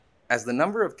As the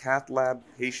number of cath lab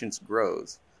patients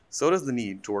grows, so does the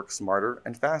need to work smarter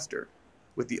and faster.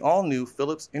 With the all-new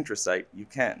Philips Intrasight, you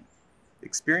can.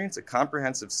 Experience a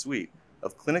comprehensive suite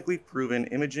of clinically proven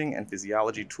imaging and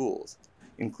physiology tools,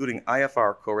 including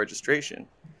IFR co-registration,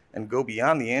 and go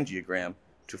beyond the angiogram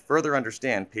to further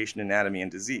understand patient anatomy and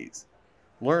disease.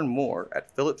 Learn more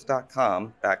at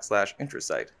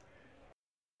philips.com/Intrasight.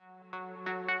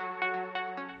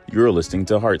 You're listening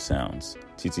to Heart Sounds,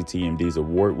 TCTMD's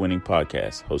award-winning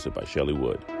podcast hosted by Shelley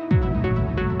Wood.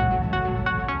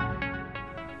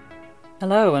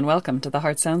 Hello and welcome to the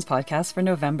Heart Sounds podcast for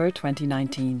November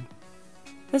 2019.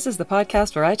 This is the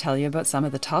podcast where I tell you about some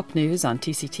of the top news on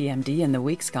TCTMD in the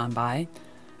weeks gone by,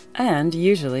 and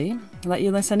usually let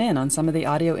you listen in on some of the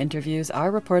audio interviews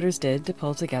our reporters did to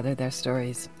pull together their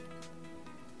stories.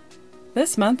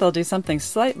 This month I'll do something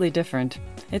slightly different.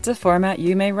 It's a format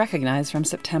you may recognize from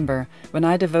September, when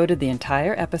I devoted the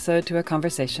entire episode to a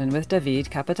conversation with David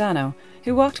Capitano,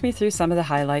 who walked me through some of the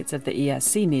highlights of the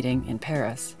ESC meeting in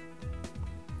Paris.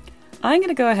 I'm going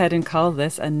to go ahead and call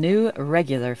this a new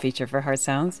regular feature for Heart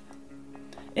Sounds.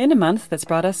 In a month that's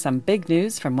brought us some big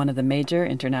news from one of the major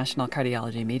international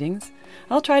cardiology meetings,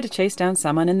 I'll try to chase down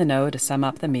someone in the know to sum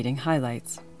up the meeting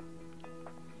highlights.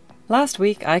 Last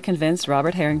week, I convinced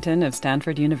Robert Harrington of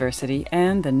Stanford University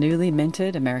and the newly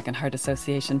minted American Heart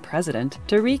Association president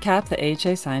to recap the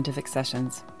AHA scientific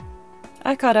sessions.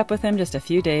 I caught up with him just a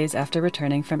few days after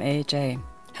returning from AHA.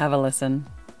 Have a listen.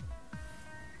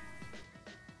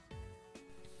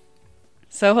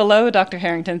 So hello, Dr.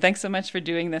 Harrington. Thanks so much for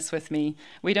doing this with me.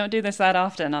 We don't do this that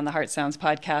often on the Heart Sounds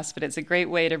podcast, but it's a great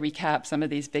way to recap some of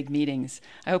these big meetings.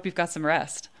 I hope you've got some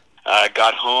rest. I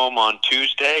got home on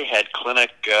Tuesday, had clinic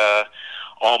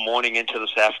all morning into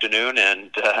this afternoon,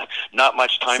 and not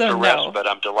much time to rest, but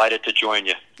I'm delighted to join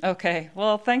you. Okay.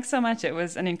 Well, thanks so much. It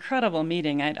was an incredible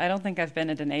meeting. I don't think I've been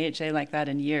at an AHA like that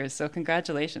in years, so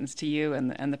congratulations to you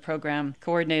and the program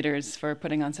coordinators for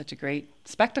putting on such a great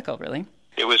spectacle, really.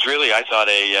 It was really, I thought,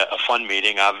 a fun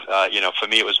meeting. For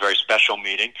me, it was a very special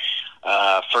meeting.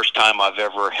 First time I've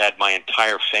ever had my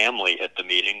entire family at the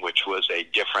meeting, which was a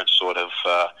different sort of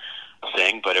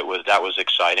thing, but that was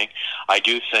exciting. I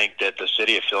do think that the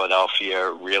city of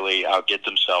Philadelphia really outdid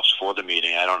themselves for the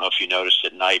meeting. I don't know if you noticed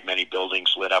at night, many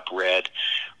buildings lit up red,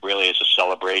 really as a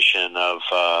celebration of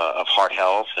heart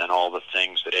health and all the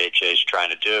things that AHA is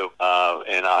trying to do.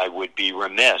 And I would be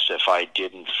remiss if I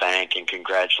didn't thank and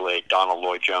congratulate Donald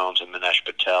Lloyd-Jones and Manesh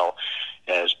Patel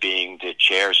as being the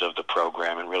chairs of the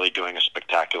program and really doing a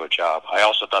spectacular job. I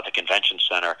also thought the convention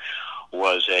center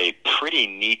was a pretty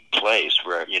neat place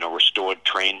where, restored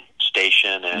train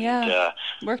station, and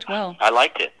worked well. I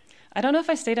liked it. I don't know if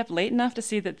I stayed up late enough to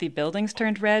see that the buildings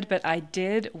turned red, but I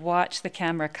did watch the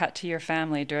camera cut to your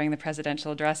family during the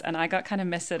presidential address, and I got kind of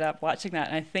missed it up watching that,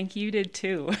 and I think you did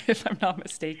too, if I'm not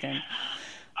mistaken.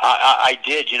 I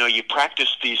did. You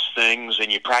practice these things,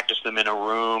 and you practice them in a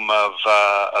room of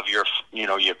your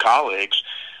colleagues,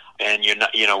 and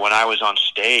when I was on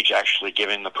stage actually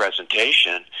giving the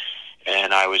presentation,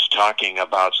 and I was talking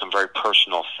about some very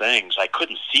personal things, I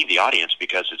couldn't see the audience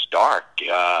because it's dark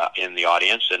in the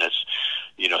audience, and it's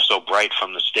so bright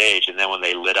from the stage. And then when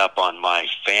they lit up on my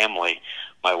family,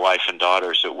 my wife and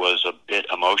daughters, it was a bit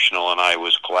emotional, and I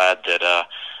was glad that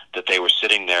they were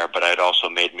sitting there, but it also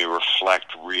made me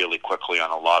reflect really quickly on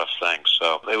a lot of things.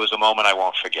 So it was a moment I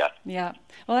won't forget. Yeah.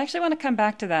 Well, I actually want to come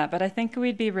back to that, but I think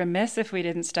we'd be remiss if we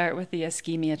didn't start with the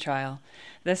ischemia trial.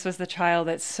 This was the trial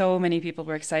that so many people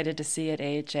were excited to see at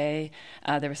AHA.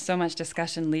 There was so much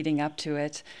discussion leading up to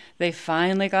it. They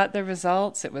finally got the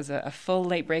results. It was a full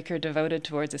late breaker devoted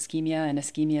towards ischemia and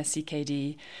ischemia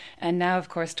CKD. And now, of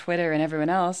course, Twitter and everyone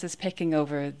else is picking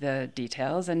over the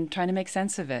details and trying to make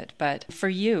sense of it. But for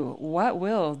you, what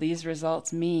will these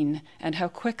results mean, and how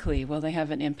quickly will they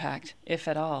have an impact, if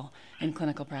at all, in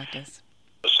clinical practice?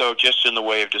 So just in the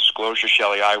way of disclosure,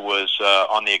 Shelley, I was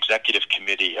on the executive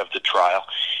committee of the trial.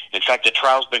 In fact, the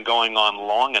trial's been going on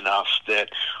long enough that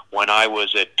when I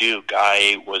was at Duke,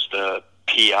 I was the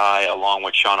PI along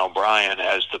with Sean O'Brien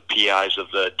as the PIs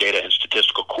of the Data and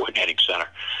Statistical Coordinating Center.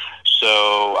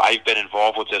 So I've been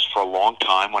involved with this for a long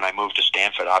time. When I moved to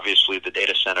Stanford, obviously the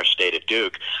data center stayed at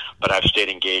Duke, but I've stayed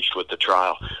engaged with the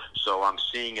trial. So I'm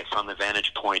seeing it from the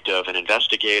vantage point of an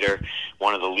investigator,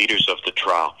 one of the leaders of the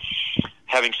trial.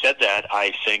 Having said that,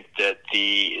 I think that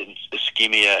the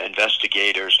ischemia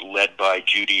investigators led by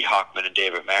Judy Hockman and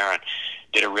David Marin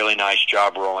did a really nice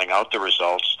job rolling out the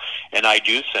results. And I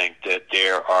do think that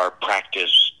there are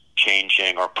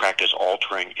practice-changing or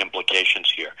practice-altering implications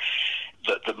here.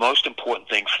 the most important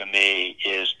thing for me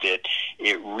is that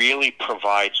it really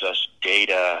provides us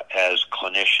data as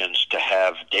clinicians to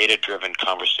have data-driven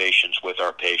conversations with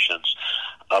our patients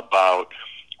about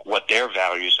what their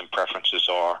values and preferences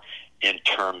are in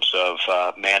terms of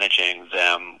managing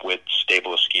them with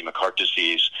stable ischemic heart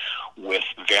disease with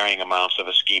varying amounts of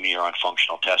ischemia on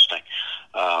functional testing.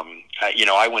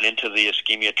 I went into the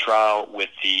ischemia trial with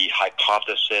the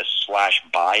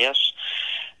hypothesis/bias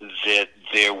that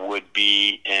there would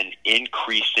be an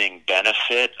increasing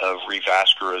benefit of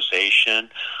revascularization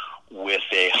with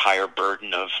a higher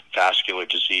burden of vascular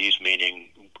disease, meaning,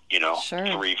 Sure.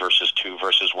 3 versus 2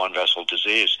 versus 1 vessel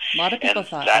disease. A lot of people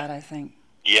thought that, I think.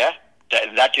 Yeah,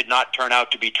 that did not turn out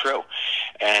to be true.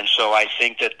 And so I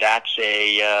think that that's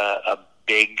a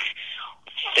big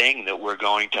thing that we're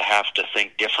going to have to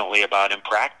think differently about in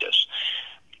practice.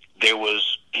 There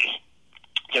was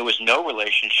no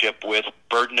relationship with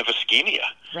burden of ischemia,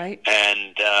 right,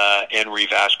 and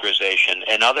revascularization.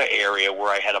 Another area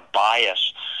where I had a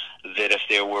bias that if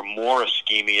there were more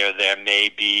ischemia, there may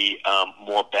be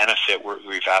more benefit with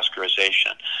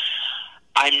revascularization.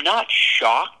 I'm not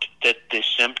shocked that the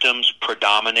symptoms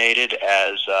predominated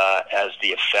as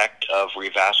the effect of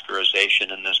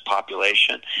revascularization in this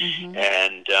population. Mm-hmm.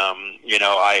 And,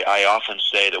 I often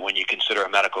say that when you consider a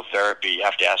medical therapy, you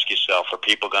have to ask yourself, are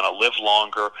people going to live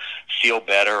longer, feel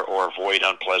better, or avoid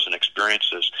unpleasant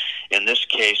experiences? In this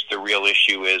case, the real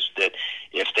issue is that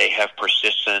if they have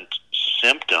persistent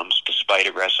symptoms despite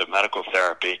aggressive medical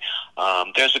therapy,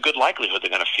 there's a good likelihood they're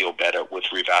going to feel better with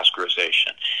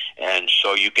revascularization. And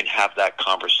so you can have that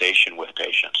conversation with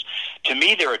patients. To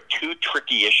me, there are two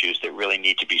tricky issues that really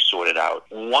need to be sorted out.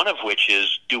 One of which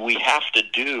is, do we have to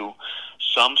do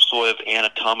some sort of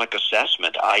anatomic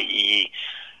assessment, i.e.,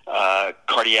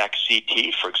 cardiac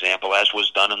CT, for example, as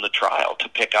was done in the trial, to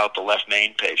pick out the left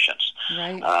main patients,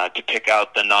 right, to pick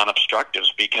out the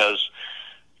non-obstructives, because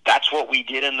that's what we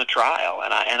did in the trial,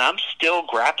 and I'm still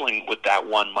grappling with that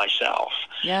one myself.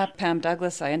 Yeah, Pam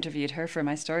Douglas, I interviewed her for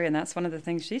my story, and that's one of the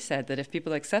things she said, that if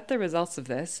people accept the results of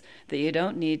this, that you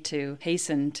don't need to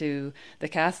hasten to the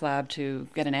cath lab to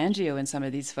get an angio in some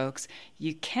of these folks.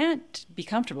 You can't be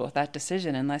comfortable with that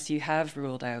decision unless you have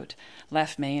ruled out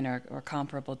left main or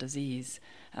comparable disease.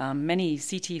 Many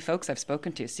CT folks I've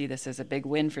spoken to see this as a big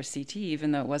win for CT,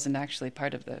 even though it wasn't actually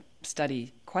part of the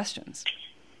study questions.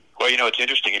 Well, it's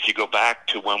interesting. If you go back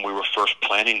to when we were first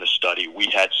planning the study, we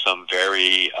had some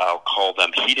very, I'll call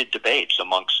them heated debates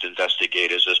amongst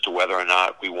investigators as to whether or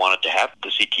not we wanted to have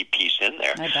the CT piece in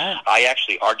there. I bet. I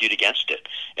actually argued against it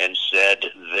and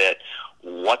said that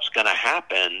what's going to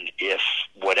happen if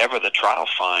whatever the trial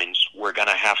finds, we're going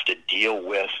to have to deal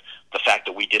with the fact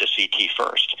that we did a CT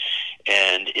first.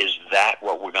 And is that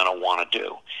what we're going to want to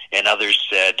do? And others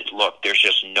said, look, there's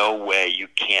just no way you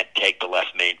can't take the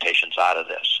left main patients out of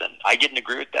this. And I didn't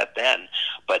agree with that then,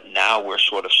 but now we're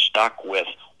sort of stuck with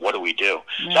what do we do?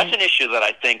 Right. So that's an issue that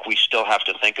I think we still have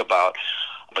to think about.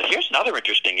 But here's another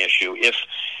interesting issue. If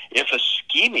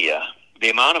ischemia, the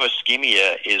amount of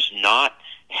ischemia is not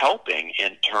helping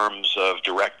in terms of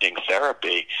directing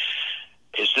therapy,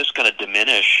 is this going to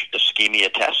diminish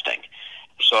ischemia testing?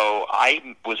 So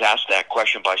I was asked that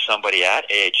question by somebody at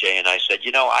AHA, and I said,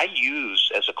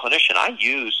 as a clinician, I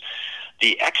use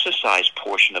the exercise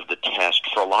portion of the test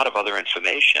for a lot of other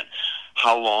information.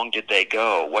 How long did they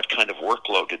go? What kind of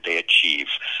workload did they achieve?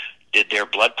 Did their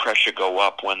blood pressure go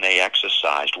up when they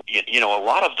exercised? A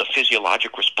lot of the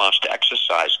physiologic response to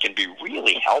exercise can be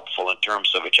really helpful in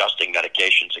terms of adjusting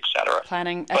medications, et cetera.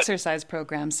 Planning exercise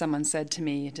programs, someone said to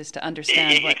me, just to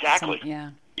understand what... Exactly.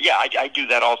 Yeah. Yeah, I do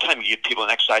that all the time. You give people an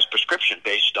exercise prescription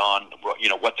based on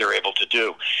what they're able to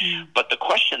do. Mm. But the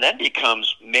question then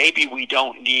becomes, maybe we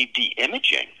don't need the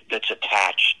imaging that's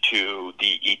attached to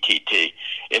the ETT.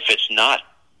 If it's not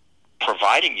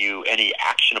providing you any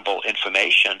actionable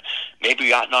information, maybe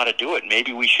we ought not to do it.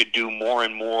 Maybe we should do more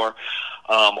and more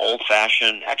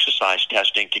old-fashioned exercise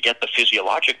testing to get the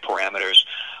physiologic parameters,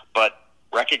 but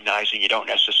recognizing you don't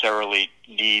necessarily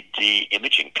need the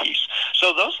imaging piece.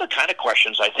 So those are the kind of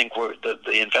questions I think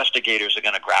the investigators are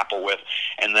going to grapple with,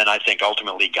 and then I think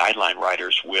ultimately guideline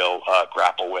writers will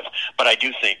grapple with. But I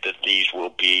do think that these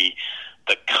will be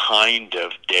the kind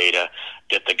of data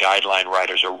that the guideline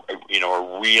writers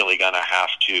are really going to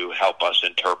have to help us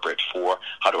interpret for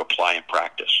how to apply in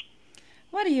practice.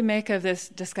 What do you make of this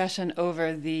discussion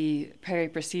over the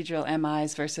peri-procedural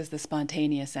MIs versus the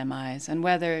spontaneous MIs, and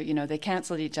whether, they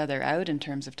canceled each other out in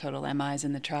terms of total MIs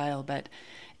in the trial, but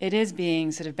it is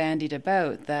being sort of bandied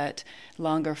about that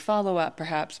longer follow-up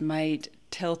perhaps might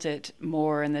tilt it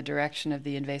more in the direction of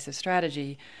the invasive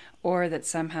strategy, or that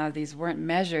somehow these weren't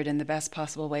measured in the best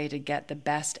possible way to get the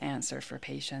best answer for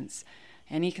patients.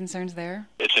 Any concerns there?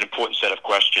 It's an important set of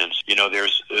questions.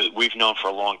 We've known for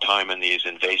a long time in these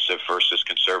invasive versus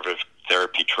conservative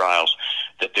therapy trials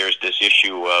that there's this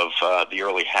issue of the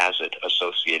early hazard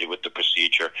associated with the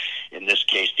procedure. In this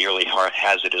case, the early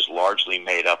hazard is largely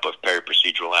made up of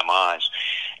periprocedural MIs.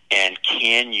 And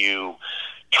can you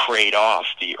trade off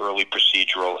the early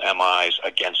procedural MIs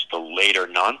against the later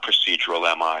non-procedural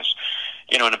MIs?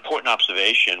 An important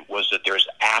observation was that there's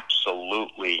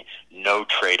absolutely no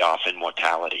trade-off in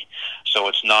mortality. So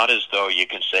it's not as though you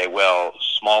can say, well,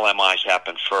 small MIs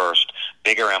happen first,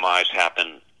 bigger MIs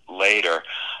happen later,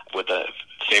 with a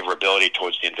favorability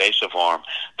towards the invasive arm.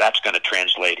 That's going to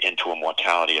translate into a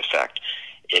mortality effect.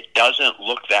 It doesn't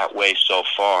look that way so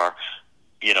far.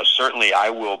 Certainly I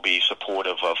will be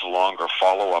supportive of longer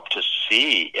follow-up to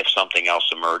see if something else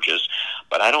emerges,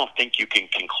 but I don't think you can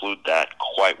conclude that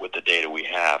quite with the data we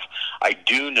have. I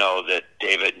do know that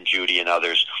David and Judy and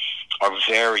others are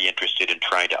very interested in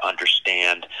trying to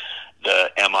understand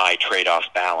the MI trade-off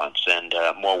balance, and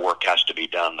more work has to be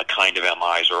done, the kind of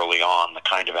MIs early on, the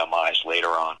kind of MIs later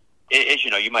on. As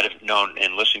you might have known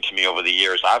and listened to me over the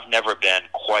years, I've never been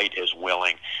quite as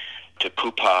willing to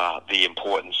poo-pah the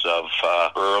importance of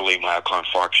early myocardial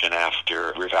infarction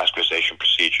after revascularization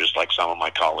procedures like some of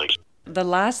my colleagues. The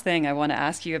last thing I want to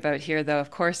ask you about here, though, of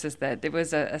course, is that there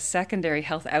was a secondary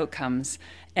health outcomes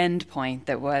endpoint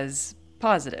that was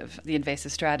positive. The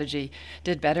invasive strategy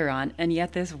did better on, and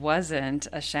yet this wasn't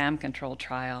a sham control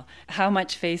trial. How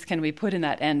much faith can we put in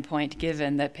that endpoint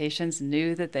given that patients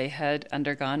knew that they had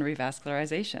undergone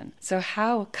revascularization? So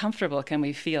how comfortable can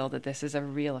we feel that this is a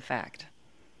real effect?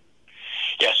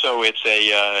 Yeah, so it's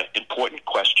a important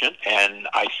question, and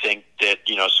I think that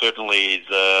certainly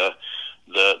the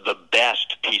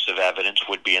best piece of evidence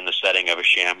would be in the setting of a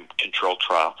sham control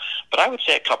trial. But I would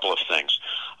say a couple of things.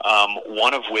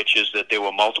 One of which is that there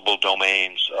were multiple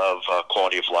domains of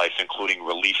quality of life, including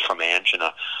relief from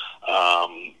angina,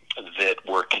 that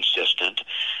were consistent.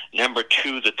 Number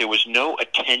two, that there was no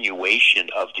attenuation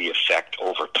of the effect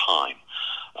over time.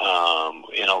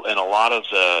 In a lot of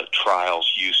the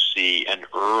trials, you see an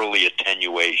early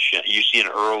attenuation. You see an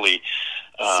early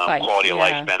quality of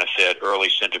life benefit, early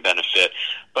symptom benefit,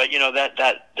 but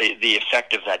that the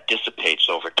effect of that dissipates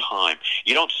over time.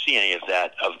 You don't see any of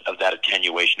that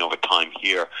attenuation over time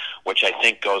here, which I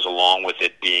think goes along with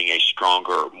it being a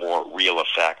stronger, more real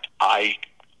effect. I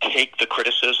take the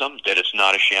criticism that it's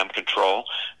not a sham control,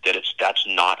 that's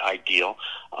not ideal,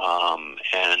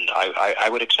 and I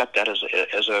would accept that as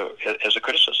a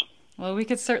criticism. Well, we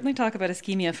could certainly talk about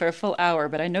ischemia for a full hour,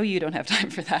 but I know you don't have time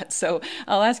for that. So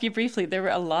I'll ask you briefly. There were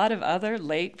a lot of other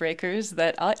late breakers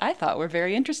that I thought were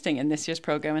very interesting in this year's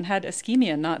program, and had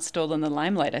ischemia not stolen the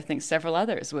limelight, I think several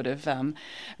others would have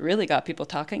really got people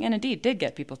talking, and indeed did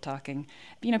get people talking.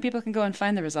 People can go and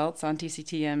find the results on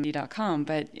tctmd.com,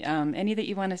 but any that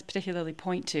you want to particularly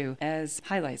point to as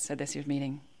highlights of this year's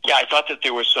meeting? Yeah, I thought that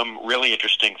there were some really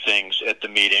interesting things at the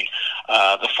meeting.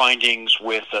 The findings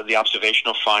with the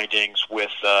observational findings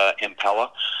with Impella,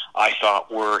 I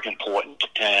thought were important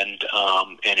and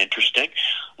interesting,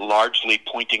 largely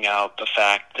pointing out the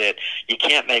fact that you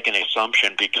can't make an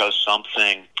assumption because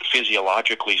something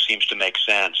physiologically seems to make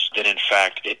sense that in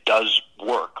fact it does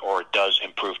work or it does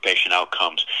improve patient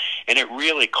outcomes. And it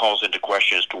really calls into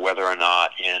question as to whether or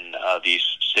not in these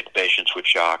sick patients with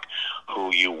shock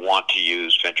who you want to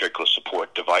use ventricular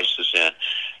support devices in,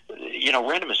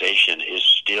 randomization is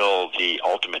still the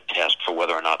ultimate test for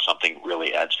whether or not something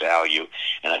really adds value.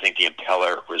 And I think the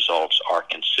Impella results are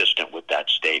consistent with that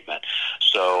statement.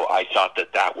 So I thought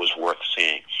that was worth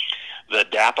seeing. The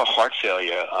DAPA heart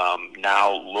failure,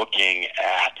 now looking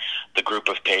at the group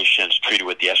of patients treated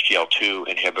with the SGLT2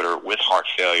 inhibitor with heart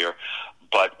failure,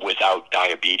 but without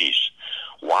diabetes.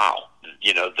 Wow.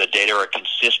 The data are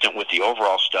consistent with the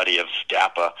overall study of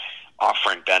DAPA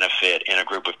offering benefit in a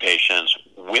group of patients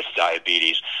with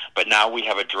diabetes, but now we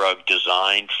have a drug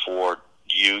designed for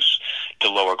use to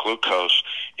lower glucose,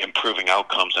 improving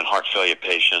outcomes in heart failure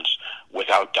patients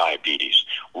without diabetes.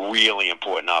 Really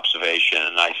important observation,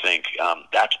 and I think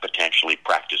that's potentially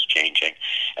practice-changing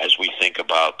as we think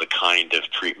about the kind of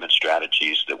treatment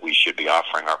strategies that we should be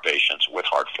offering our patients with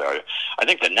heart failure. I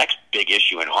think the next big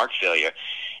issue in heart failure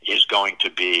is going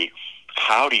to be,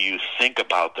 how do you think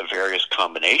about the various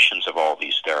combinations of all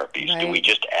these therapies? Right. Do we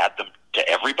just add them to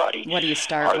everybody? What do you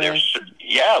start with?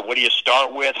 What do you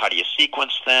start with? How do you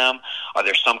sequence them? Are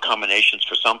there some combinations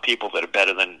for some people that are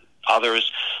better than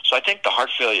others. So I think the heart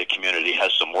failure community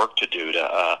has some work to do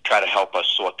to try to help us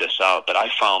sort this out. But I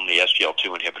found the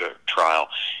SGLT2 inhibitor trial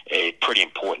a pretty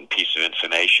important piece of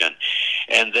information.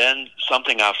 And then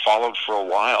something I've followed for a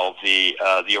while, the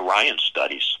Orion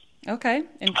studies. Okay,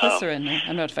 inclisiran. I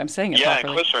don't know if I'm saying it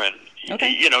properly. Yeah, inclisiran.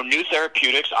 Okay. New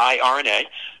therapeutics, iRNA.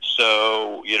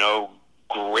 So,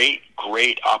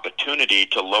 great opportunity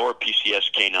to lower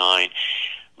PCSK9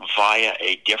 via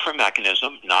a different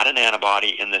mechanism, not an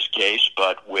antibody in this case,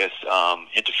 but with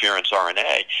interference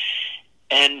RNA,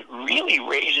 and really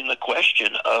raising the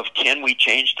question of, can we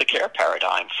change the care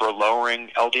paradigm for lowering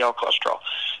LDL cholesterol?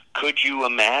 Could you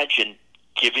imagine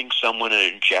giving someone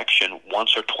an injection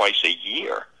once or twice a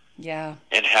year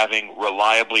and having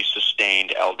reliably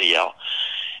sustained LDL?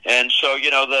 And so,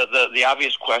 the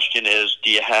obvious question is,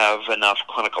 do you have enough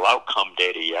clinical outcome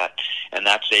data yet? And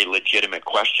that's a legitimate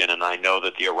question, and I know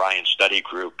that the Orion study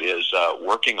group is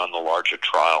working on the larger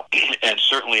trial, and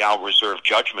certainly I'll reserve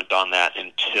judgment on that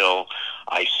until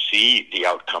I see the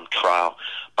outcome trial.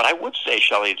 But I would say,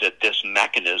 Shelley, that this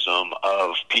mechanism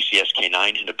of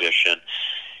PCSK9 inhibition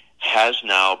has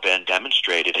now been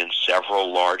demonstrated in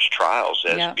several large trials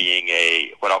as being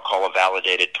what I'll call a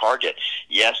validated target.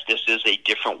 Yes, this is a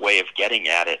different way of getting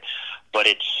at it, but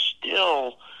it's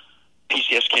still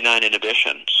PCSK9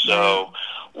 inhibition. So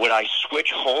would I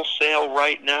switch wholesale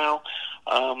right now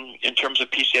in terms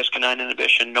of PCSK9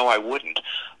 inhibition? No, I wouldn't.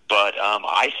 But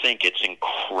I think it's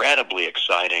incredibly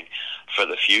exciting for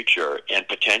the future and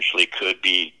potentially could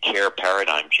be care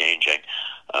paradigm changing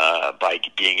by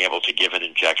being able to give an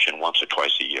injection once or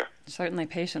twice a year. Certainly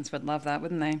patients would love that,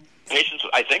 wouldn't they?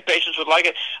 I think patients would like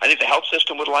it. I think the health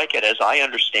system would like it. As I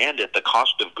understand it, the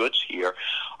cost of goods here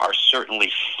are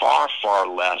certainly far, far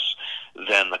less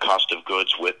than the cost of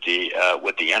goods with the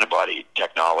antibody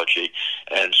technology,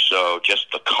 and so just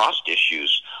the cost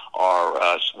issues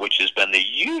are, which has been the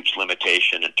huge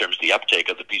limitation in terms of the uptake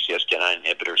of the PCSK9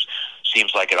 inhibitors,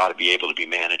 seems like it ought to be able to be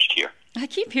managed here. I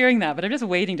keep hearing that, but I'm just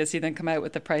waiting to see them come out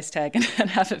with the price tag and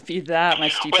have it be that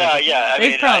much cheaper. Well, yeah,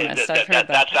 They've promised. I've heard that.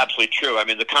 That's absolutely true. I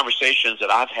mean, the conversations that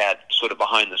I've had sort of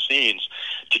behind the scenes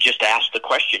to just ask the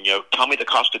question, tell me the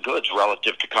cost of goods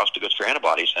relative to cost of goods for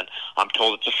antibodies, and I'm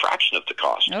told it's a fraction of the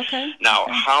cost. Okay. Now,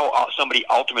 how somebody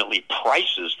ultimately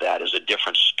prices that is a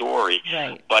different story.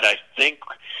 Right. But I think,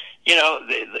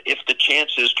 if the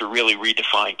chance is to really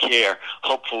redefine care,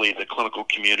 hopefully the clinical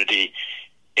community,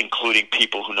 including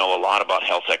people who know a lot about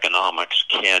health economics,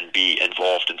 can be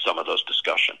involved in some of those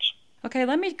discussions. Okay,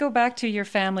 let me go back to your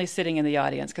family sitting in the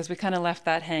audience, because we kind of left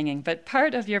that hanging. But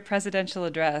part of your presidential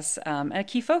address, a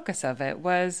key focus of it,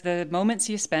 was the moments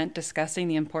you spent discussing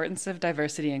the importance of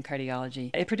diversity in cardiology.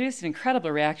 It produced an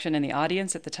incredible reaction in the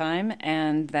audience at the time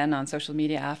and then on social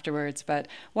media afterwards. But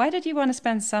why did you want to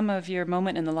spend some of your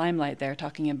moment in the limelight there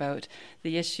talking about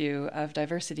the issue of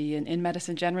diversity in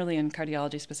medicine generally and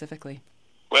cardiology specifically?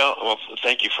 Well,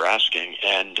 thank you for asking.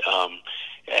 And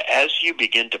as you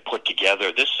begin to put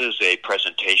together, this is a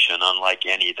presentation unlike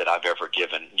any that I've ever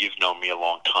given. You've known me a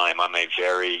long time. I'm a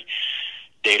very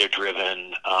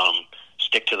data-driven,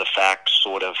 stick to the facts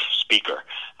sort of speaker.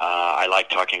 I like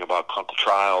talking about clinical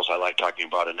trials. I like talking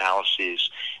about analyses.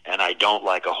 And I don't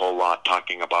like a whole lot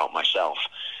talking about myself.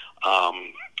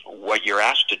 What you're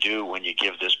asked to do when you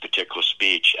give this particular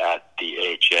speech at the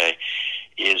AHA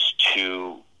is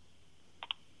to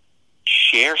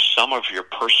share some of your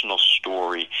personal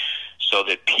story so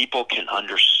that people can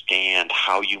understand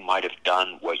how you might have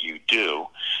done what you do.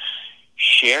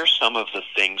 Share some of the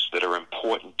things that are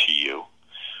important to you.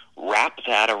 Wrap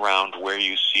that around where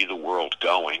you see the world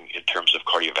going in terms of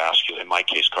cardiovascular, in my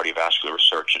case, cardiovascular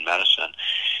research and medicine,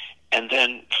 and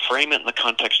then frame it in the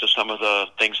context of some of the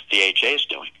things that the AHA is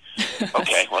doing.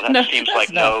 Okay, well, that seems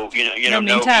like no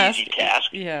easy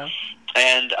task. Yeah.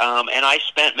 And I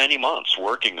spent many months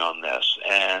working on this,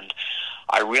 and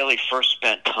I really first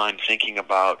spent time thinking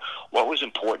about what was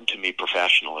important to me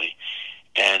professionally.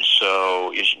 And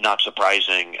so it's not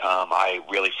surprising, I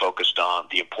really focused on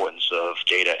the importance of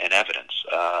data and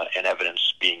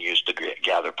evidence being used to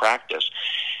gather practice.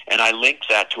 And I linked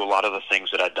that to a lot of the things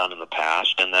that I'd done in the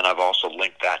past, and then I've also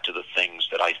linked that to the things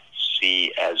that I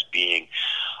see as being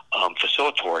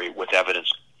facilitatory with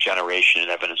evidence generation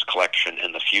and evidence collection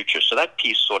in the future. So that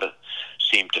piece sort of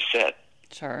seemed to fit.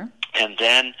 Sure. And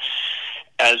then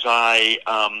as I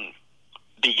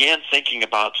began thinking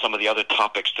about some of the other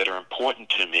topics that are important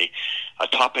to me, a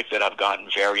topic that I've gotten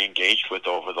very engaged with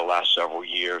over the last several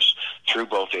years through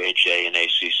both AHA and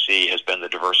ACC has been the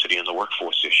diversity in the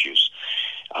workforce issues.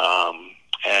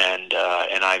 And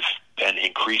I've been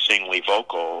increasingly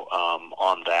vocal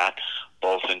on that,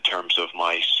 both in terms of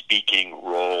my speaking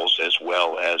roles as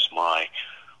well as my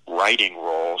writing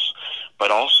roles,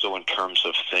 but also in terms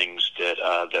of things that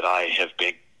I have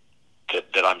been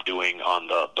that I'm doing on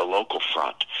the local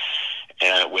front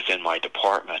within my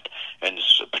department, and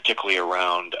particularly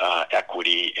around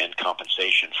equity and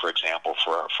compensation, for example,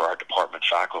 for our department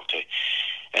faculty.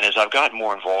 And as I've gotten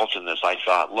more involved in this, I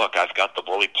thought, look, I've got the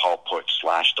bully pulpit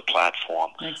 / the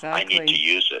platform. Exactly. I need to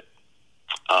use it.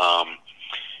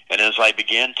 And as I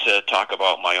began to talk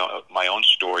about my own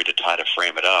story to try to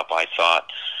frame it up, I thought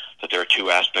that there are two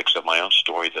aspects of my own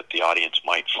story that the audience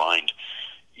might find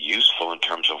useful in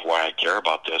terms of why I care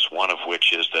about this. One of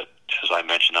which is that, as I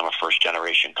mentioned, I'm a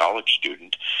first-generation college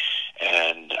student,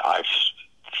 and I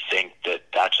think that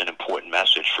that's an important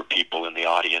message for people in the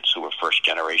audience who are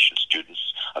first-generation students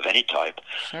of any type.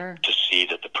 Sure. To see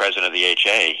that the president of the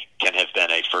HA can have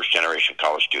been a first-generation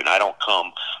college student. I don't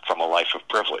come from a life of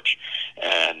privilege.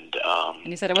 And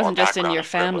you said it wasn't just in your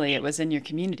family, it was in your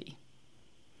community.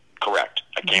 Correct.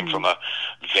 I came from a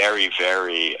very,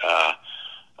 very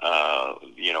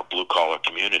blue-collar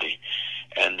community.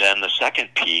 And then the second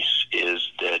piece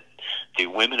is that the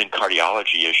women in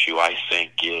cardiology issue, I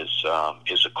think, is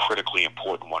a critically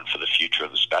important one for the future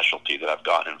of the specialty that I've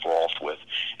gotten involved with.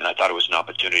 And I thought it was an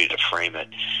opportunity to frame it.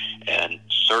 And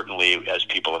certainly, as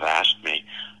people have asked me,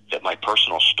 that my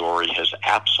personal story has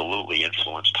absolutely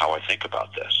influenced how I think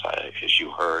about this. As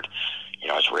you heard,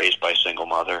 I was raised by a single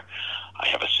mother. I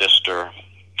have a sister.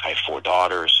 I have 4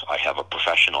 daughters. I have a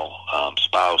professional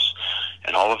spouse.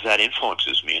 And all of that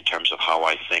influences me in terms of how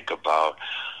I think about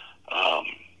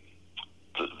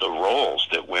the roles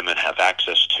that women have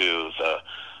access to,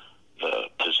 the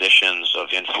positions of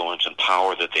influence and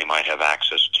power that they might have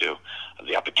access to,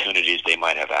 the opportunities they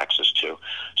might have access to.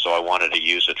 So I wanted to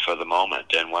use it for the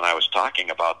moment. And when I was talking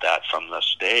about that from the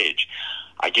stage,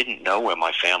 I didn't know where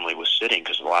my family was sitting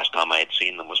because the last time I had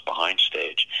seen them was behind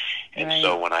stage. And right.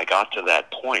 So when I got to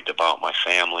that point about my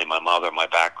family, my mother, my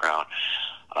background,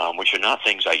 which are not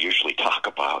things I usually talk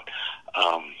about,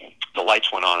 the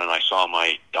lights went on and I saw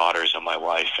my daughters and my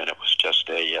wife, and it was just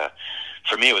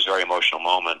for me, it was a very emotional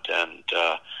moment. And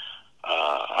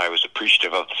I was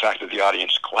appreciative of the fact that the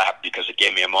audience clapped because it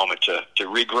gave me a moment to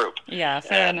regroup. Yeah,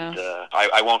 fair enough.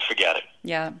 I won't forget it.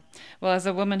 Yeah. Well, as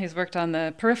a woman who's worked on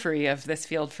the periphery of this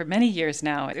field for many years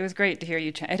now, it was great to hear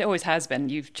you. It always has been.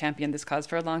 You've championed this cause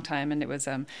for a long time, and it was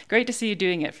great to see you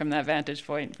doing it from that vantage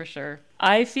point, for sure.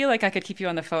 I feel like I could keep you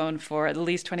on the phone for at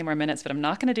least 20 more minutes, but I'm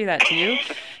not going to do that to you.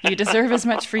 You deserve as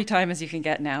much free time as you can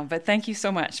get now. But thank you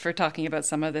so much for talking about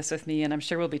some of this with me, and I'm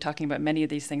sure we'll be talking about many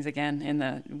of these things again in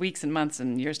the weeks and months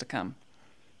and years to come.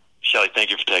 Shelley,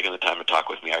 thank you for taking the time to talk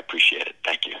with me. I appreciate it.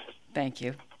 Thank you. Thank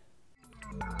you.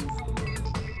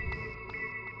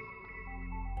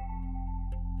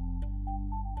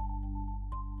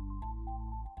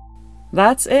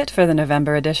 That's it for the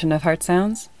November edition of Heart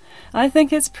Sounds. I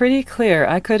think it's pretty clear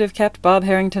I could have kept Bob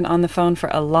Harrington on the phone for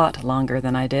a lot longer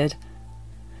than I did.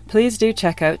 Please do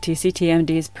check out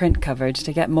TCTMD's print coverage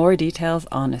to get more details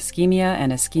on ischemia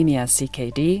and ischemia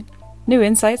CKD, new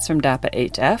insights from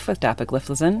DAPA-HF with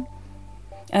dapagliflozin,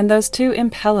 and those 2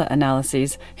 Impella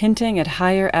analyses hinting at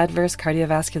higher adverse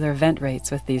cardiovascular event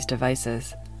rates with these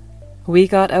devices. We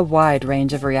got a wide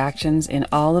range of reactions in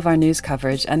all of our news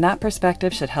coverage, and that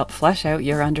perspective should help flesh out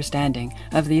your understanding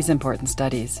of these important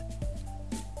studies.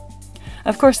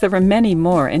 Of course, there were many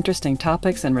more interesting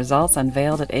topics and results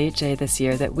unveiled at AHA this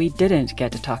year that we didn't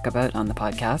get to talk about on the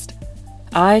podcast.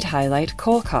 I'd highlight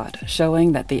Colcott,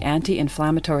 showing that the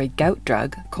anti-inflammatory gout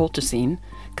drug, colchicine,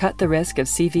 cut the risk of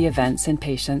CV events in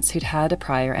patients who'd had a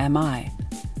prior MI.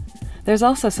 There's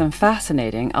also some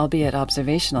fascinating, albeit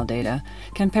observational data,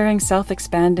 comparing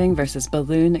self-expanding versus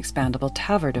balloon-expandable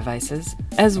TAVR devices,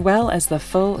 as well as the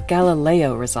full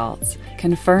Galileo results,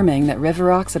 confirming that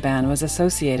rivaroxaban was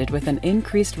associated with an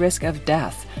increased risk of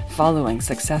death following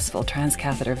successful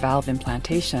transcatheter valve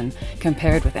implantation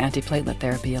compared with antiplatelet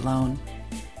therapy alone.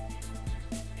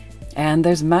 And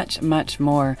there's much, much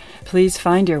more. Please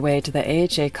find your way to the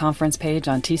AHA conference page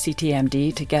on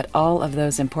TCTMD to get all of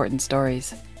those important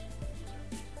stories.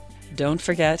 Don't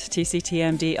forget,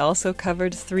 TCTMD also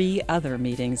covered 3 other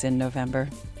meetings in November.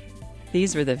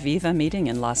 These were the Viva meeting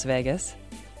in Las Vegas,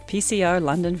 PCR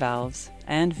London Valves,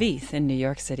 and VEITH in New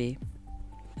York City.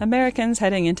 Americans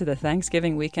heading into the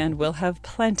Thanksgiving weekend will have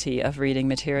plenty of reading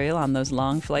material on those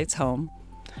long flights home,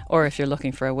 or if you're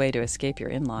looking for a way to escape your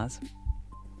in-laws.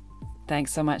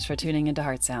 Thanks so much for tuning into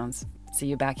Heart Sounds. See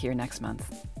you back here next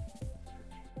month.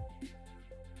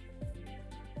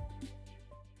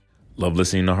 Love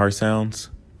listening to Heart Sounds?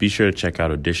 Be sure to check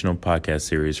out additional podcast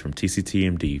series from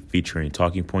TCTMD featuring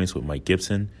Talking Points with Mike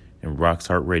Gibson, and Rock's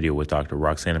Heart Radio with Dr.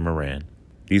 Roxana Moran.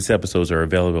 These episodes are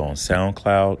available on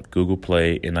SoundCloud, Google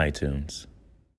Play, and iTunes.